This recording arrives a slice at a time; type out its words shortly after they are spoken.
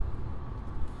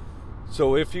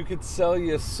So if you could sell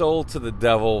your soul to the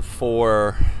devil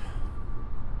for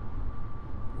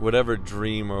whatever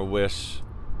dream or wish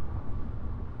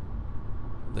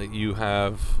that you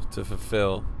have to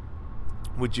fulfill,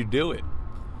 would you do it?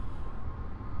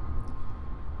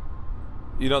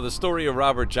 You know, the story of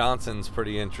Robert Johnson's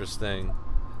pretty interesting.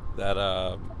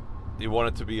 That he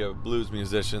wanted to be a blues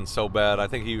musician so bad. I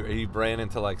think he ran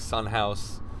into like Son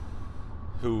House,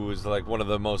 who was like one of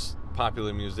the most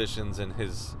popular musicians in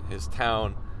his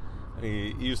town. And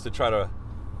he used to try to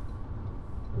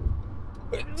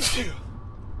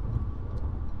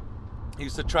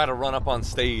run up on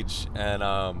stage and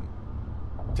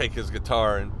take his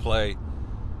guitar and play.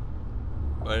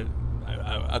 But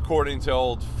according to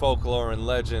old folklore and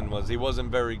legend, was he wasn't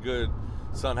very good.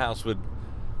 Son House would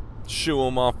shoo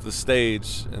him off the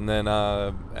stage, and then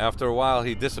after a while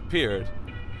he disappeared,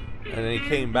 and then he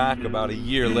came back about a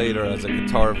year later as a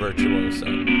guitar virtuoso. I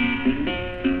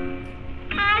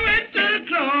went to the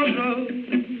crossroads,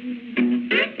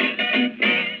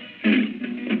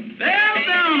 fell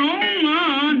down on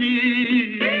my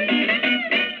knees.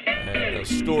 And the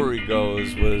story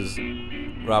goes was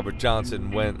Robert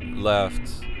Johnson went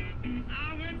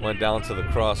down to the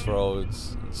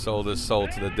crossroads and sold his soul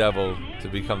to the devil to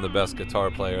become the best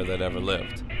guitar player that ever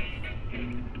lived.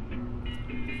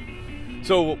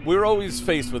 So we're always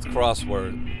faced with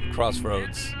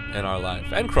crossroads in our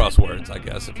life, and crosswords, I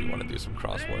guess, if you want to do some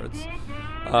crosswords.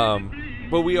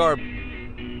 But we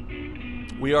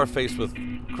are faced with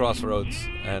crossroads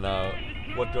and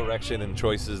what direction and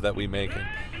choices that we make. And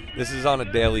this is on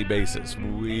a daily basis.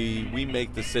 We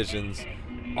make decisions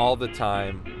all the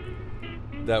time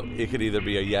that it could either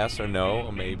be a yes or no,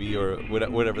 or maybe, or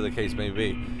whatever the case may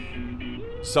be.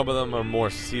 Some of them are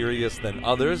more serious than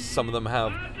others. Some of them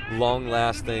have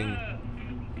long-lasting,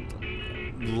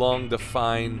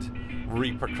 long-defined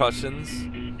repercussions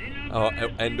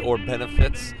and or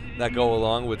benefits that go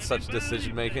along with such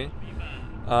decision-making.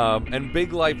 And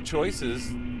big life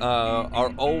choices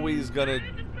are always going to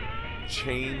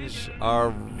change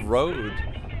our road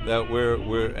that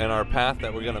we're and our path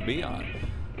that we're going to be on.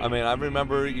 I mean, I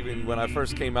remember even when I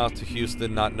first came out to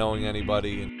Houston, not knowing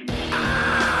anybody.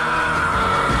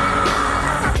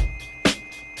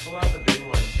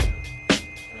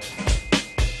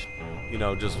 You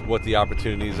know, just what the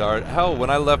opportunities are. Hell, when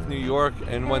I left New York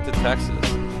and went to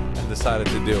Texas and decided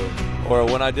to do it. Or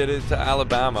when I did it to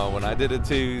Alabama, when I did it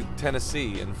to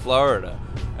Tennessee and Florida,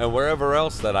 and wherever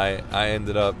else that I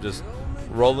ended up just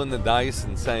rolling the dice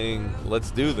and saying,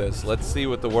 let's do this. Let's see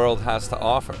what the world has to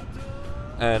offer.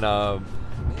 And,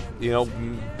 you know,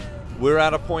 we're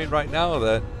at a point right now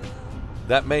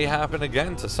that may happen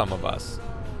again to some of us.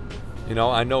 You know,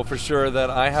 I know for sure that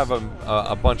I have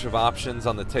a bunch of options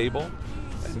on the table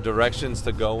and directions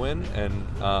to go in, and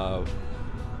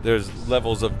there's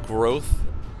levels of growth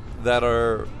that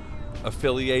are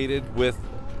affiliated with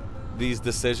these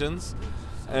decisions.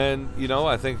 And, you know,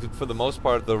 I think for the most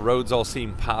part, the roads all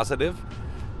seem positive.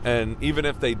 And even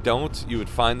if they don't, you would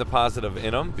find the positive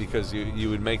in them because you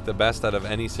would make the best out of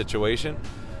any situation.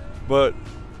 But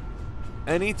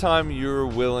anytime you're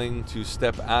willing to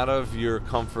step out of your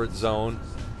comfort zone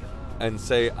and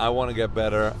say, I want to get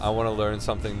better, I want to learn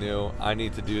something new, I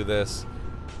need to do this,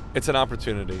 it's an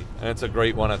opportunity, and it's a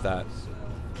great one at that.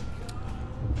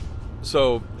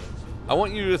 So I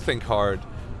want you to think hard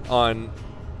on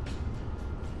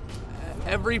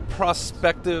every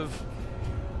prospective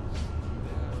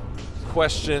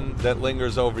question that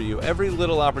lingers over you, every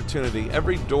little opportunity,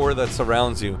 every door that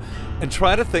surrounds you, and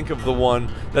try to think of the one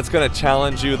that's going to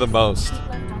challenge you the most.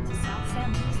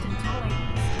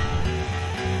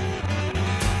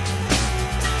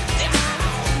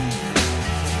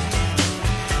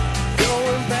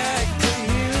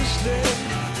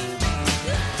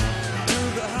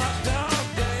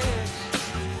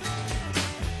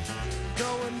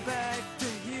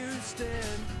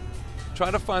 Try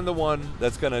to find the one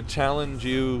that's going to challenge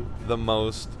you the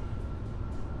most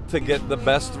to get the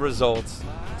best results,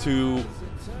 to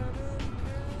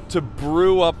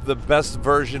brew up the best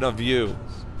version of you,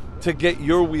 to get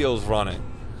your wheels running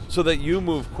so that you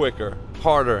move quicker,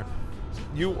 harder,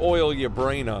 you oil your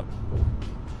brain up.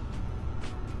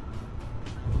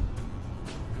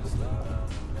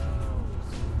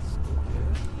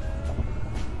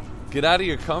 Get out of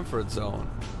your comfort zone.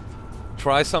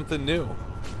 Try something new.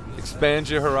 Expand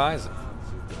your horizon.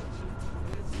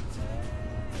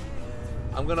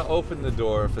 I'm going to open the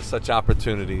door for such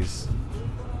opportunities.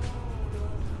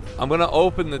 I'm going to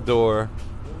open the door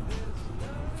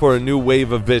for a new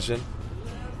wave of vision.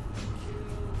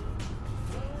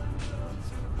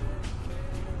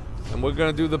 And we're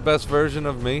going to do the best version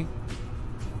of me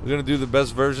We're going to do the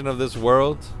best version of this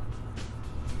world.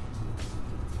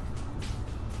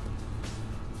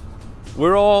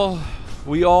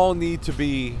 We all need to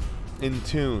be in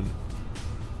tune.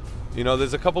 You know,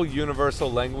 there's a couple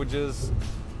universal languages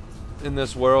in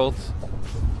this world,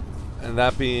 and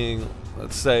that being,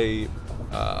 let's say,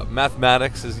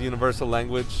 mathematics is a universal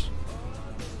language.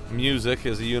 Music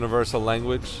is a universal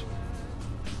language.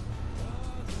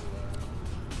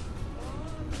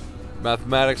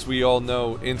 Mathematics, we all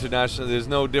know internationally, there's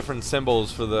no different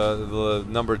symbols for the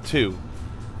number 2.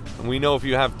 And we know if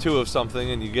you have 2 of something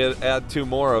and you add 2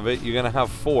 more of it, you're going to have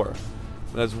 4.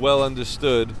 That's well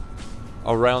understood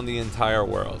around the entire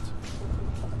world.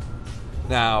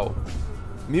 Now,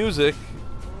 music,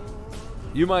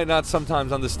 you might not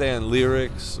sometimes understand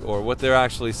lyrics or what they're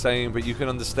actually saying, but you can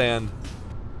understand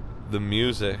the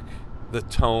music, the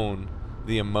tone,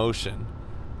 the emotion,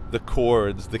 the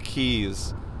chords, the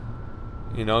keys.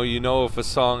 You know if a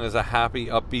song is a happy,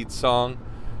 upbeat song.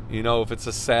 You know if it's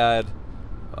a sad,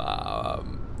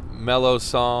 mellow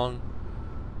song,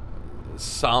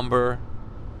 somber.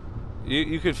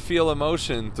 You could feel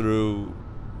emotion through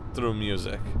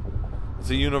music. It's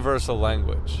a universal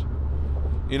language.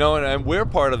 You know, and we're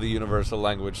part of the universal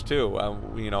language too.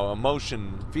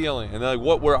 Emotion, feeling, and like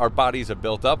what our bodies are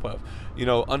built up of. You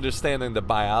know, understanding the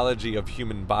biology of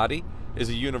human body is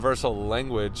a universal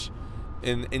language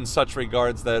in such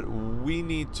regards that we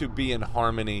need to be in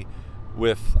harmony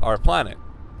with our planet.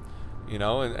 You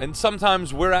know, and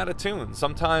sometimes we're out of tune.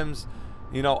 Sometimes,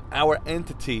 you know, our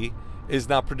entity is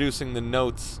not producing the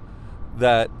notes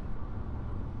that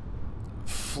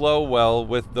flow well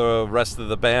with the rest of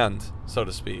the band, so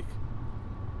to speak.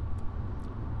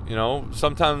 You know,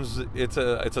 sometimes it's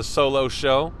a solo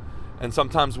show, and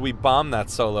sometimes we bomb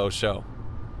that solo show.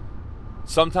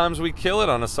 Sometimes we kill it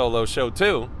on a solo show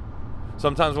too.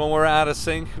 Sometimes when we're out of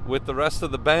sync with the rest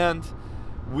of the band,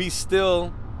 we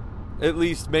still, at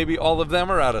least maybe all of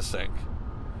them are out of sync.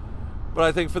 But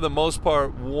I think for the most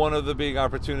part, one of the big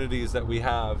opportunities that we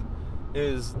have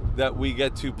is that we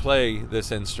get to play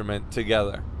this instrument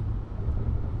together.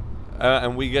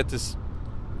 And we get to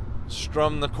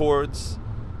strum the chords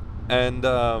and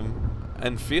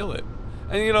feel it.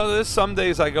 And you know, there's some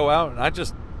days I go out and I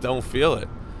just don't feel it.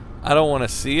 I don't want to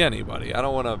see anybody. I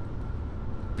don't want to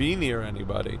be near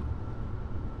anybody.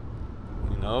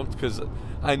 You know, because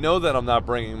I know that I'm not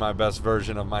bringing my best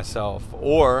version of myself,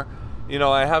 or, you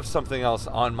know, I have something else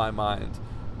on my mind.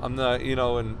 I'm not, you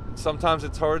know, and sometimes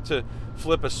it's hard to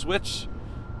flip a switch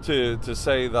to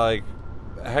say like,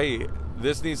 hey,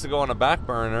 this needs to go on a back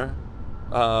burner.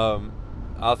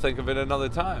 I'll think of it another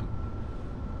time.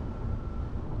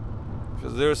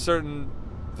 Because there are certain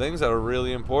things that are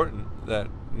really important that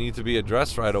need to be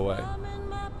addressed right away.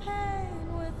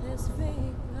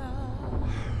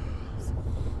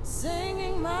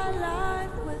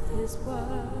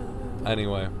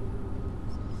 Anyway.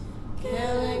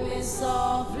 Killing me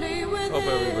softly with Hope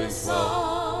everybody's his well.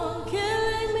 song.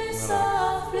 Killing me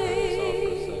softly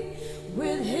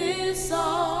with his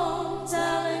song.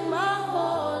 Telling my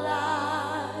whole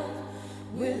life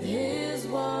with his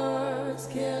words.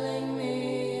 Killing me